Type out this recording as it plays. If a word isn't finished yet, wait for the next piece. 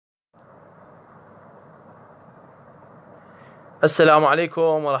السلام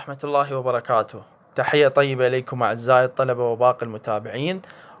عليكم ورحمة الله وبركاته. تحية طيبة إليكم أعزائي الطلبة وباقي المتابعين،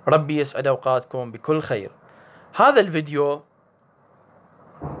 ربي يسعد أوقاتكم بكل خير. هذا الفيديو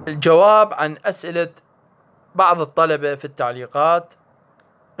الجواب عن أسئلة بعض الطلبة في التعليقات،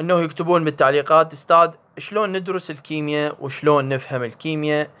 أنه يكتبون بالتعليقات: أستاذ شلون ندرس الكيمياء وشلون نفهم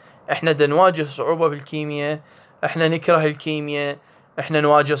الكيمياء؟ إحنا نواجه صعوبة بالكيمياء، إحنا نكره الكيمياء، إحنا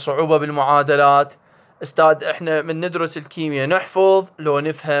نواجه صعوبة بالمعادلات. أستاذ إحنا من ندرس الكيمياء نحفظ لو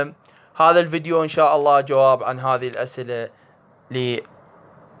نفهم؟ هذا الفيديو إن شاء الله جواب عن هذه الأسئلة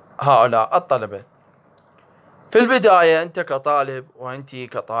لهؤلاء الطلبة. في البداية أنت كطالب وأنتي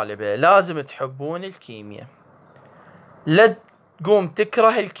كطالبة لازم تحبون الكيمياء، لا تقوم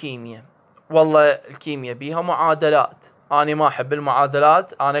تكره الكيمياء. والله الكيمياء بيها معادلات، أنا ما أحب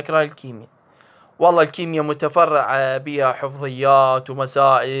المعادلات، أنا أكره الكيمياء. والله الكيمياء متفرعة، بيها حفظيات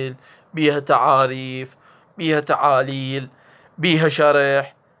ومسائل، بيها تعاريف، بيها تعاليل، بيها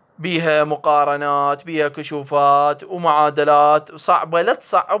شرح، بيها مقارنات، بيها كشوفات ومعادلات صعبة. لا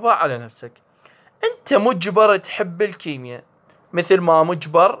تصعبها على نفسك، أنت مجبر تحب الكيمياء، مثل ما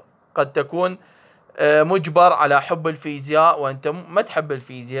مجبر قد تكون مجبر على حب الفيزياء وأنت ما تحب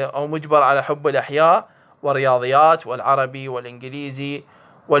الفيزياء، أو مجبر على حب الأحياء والرياضيات والعربي والإنجليزي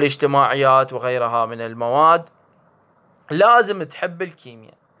والاجتماعيات وغيرها من المواد. لازم تحب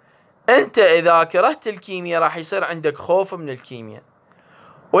الكيمياء. أنت إذا كرهت الكيمياء راح يصير عندك خوف من الكيمياء،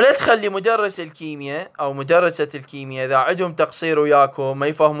 ولا تخلي مدرس الكيمياء أو مدرسة الكيمياء إذا عندهم تقصير وياكم ما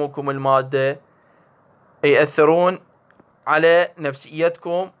يفهموكم المادة يأثرون على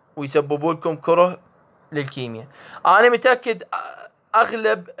نفسيتكم ويسببوا لكم كره للكيمياء. أنا متأكد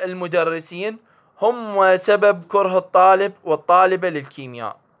أغلب المدرسين هم سبب كره الطالب والطالبة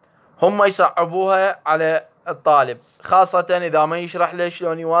للكيمياء، هم يصعبوها على الطالب، خاصة إذا ما يشرح له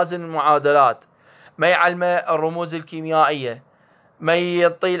شلون يوازن المعادلات، ما يعلمه الرموز الكيميائية، ما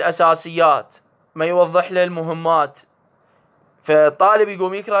يعطيه الأساسيات، ما يوضح له المهمات. فالطالب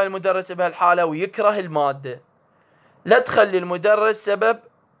يقوم يكره المدرس بهالحالة ويكره المادة. لا تخلي المدرس سبب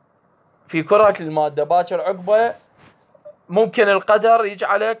في كرهك للمادة، باكر عقبه ممكن القدر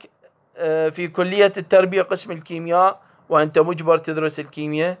يجعلك في كلية التربية قسم الكيمياء وأنت مجبر تدرس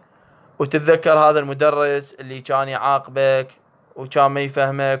الكيمياء، وتتذكر هذا المدرس اللي كان يعاقبك وكان ما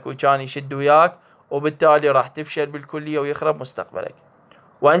يفهمك وكان يشد وياك، وبالتالي راح تفشل بالكلية ويخرب مستقبلك.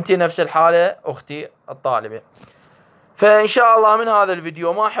 وأنت نفس الحالة أختي الطالبة. فإن شاء الله من هذا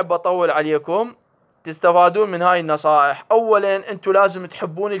الفيديو ما أحب أطول عليكم، تستفادون من هاي النصائح. أولا أنتوا لازم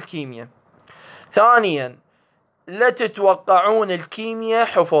تحبون الكيمياء. ثانيا لا تتوقعون الكيمياء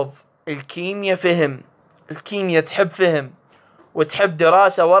حفظ، الكيمياء فهم، الكيمياء تحب فهم وتحب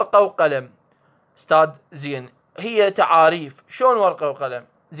دراسة ورقة وقلم. استاذ زين هي تعاريف، شلون ورقة وقلم؟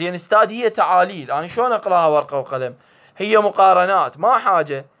 زين استاذ هي تعاليل، انا شلون اقراها ورقة وقلم؟ هي مقارنات، ما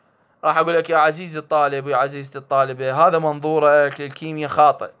حاجة. راح اقول لك يا عزيزي الطالب ويا عزيزتي الطالبة، هذا منظورك للكيمياء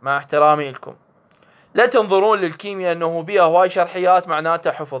خاطئ، مع احترامي لكم. لا تنظرون للكيمياء انه بيها هواي شرحيات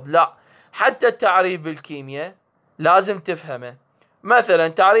معناته حفظ، لا. حتى التعريف بالكيمياء لازم تفهمه. مثلا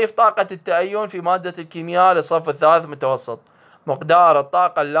تعريف طاقة التأين في مادة الكيمياء للصف الثالث متوسط: مقدار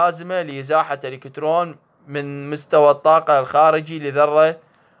الطاقة اللازمة لإزاحة الإلكترون من مستوى الطاقة الخارجي لذرة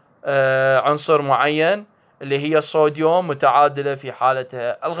عنصر معين اللي هي الصوديوم متعادلة في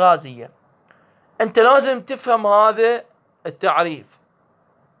حالتها الغازية. أنت لازم تفهم هذا التعريف،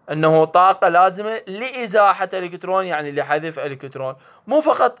 أنه طاقة لازمة لإزاحة الإلكترون، يعني لحذف الإلكترون، مو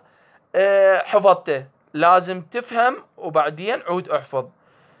فقط حفظته، لازم تفهم وبعدين عود احفظ.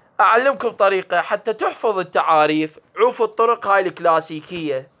 أعلمكم طريقة حتى تحفظ التعاريف. عوف الطرق هاي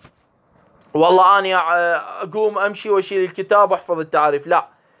الكلاسيكية، والله أنا أقوم أمشي وأشيل الكتاب وأحفظ التعريف، لا.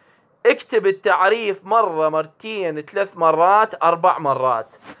 اكتب التعريف مرة، مرتين، 3 مرات، 4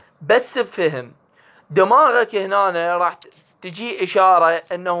 مرات، بس بفهم. دماغك هنا راح تجي إشارة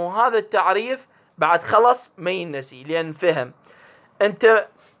أنه هذا التعريف بعد خلص ما ينسي، لأن فهم. أنت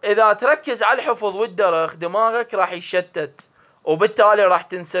إذا تركز على الحفظ والدرخ دماغك راح يشتت، وبالتالي راح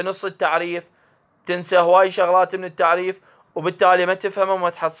تنسى نص التعريف، تنسى هواي شغلات من التعريف، وبالتالي ما تفهمه وما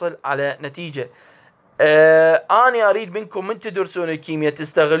تحصل على نتيجة. أنا أريد منكم من تدرسون الكيمياء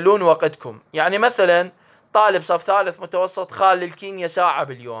تستغلون وقتكم. يعني مثلا طالب صف ثالث متوسط خال الكيمياء ساعة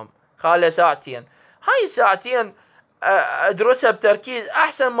باليوم، خاله ساعتين، هاي الساعتين أدرسها بتركيز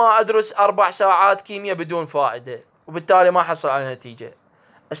أحسن ما أدرس 4 ساعات كيمياء بدون فائدة، وبالتالي ما أحصل على نتيجة.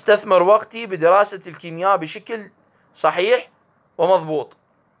 استثمر وقتي بدراسة الكيمياء بشكل صحيح ومضبوط.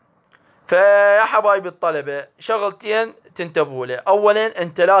 فيا حبايبي الطلبة، شغلتين تنتبهوا له. أولا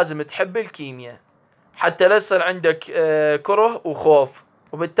أنت لازم تحب الكيمياء حتى لا يصير عندك كره وخوف،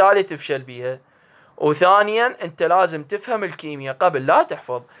 وبالتالي تفشل بيها. وثانيا انت لازم تفهم الكيمياء قبل لا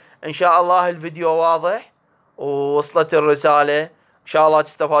تحفظ. ان شاء الله الفيديو واضح ووصلت الرسالة، ان شاء الله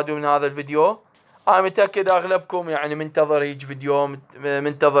تستفادوا من هذا الفيديو. انا متأكد اغلبكم يعني منتظر هيج فيديو،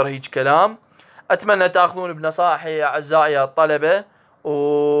 منتظر هيج كلام. اتمنى تاخذون بنصائحي اعزائي الطلبة،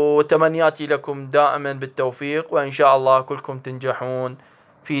 وتمنياتي لكم دائما بالتوفيق، وان شاء الله كلكم تنجحون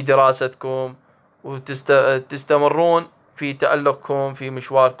في دراستكم وتستمرون في تألقكم في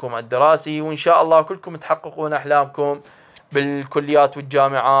مشواركم الدراسي، وإن شاء الله كلكم تحققون أحلامكم بالكليات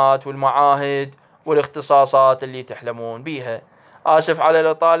والجامعات والمعاهد والاختصاصات اللي تحلمون بيها. آسف على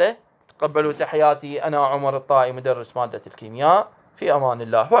الإطالة، تقبلوا تحياتي. أنا عمر الطائي، مدرس مادة الكيمياء. في أمان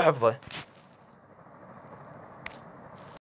الله وحفظه.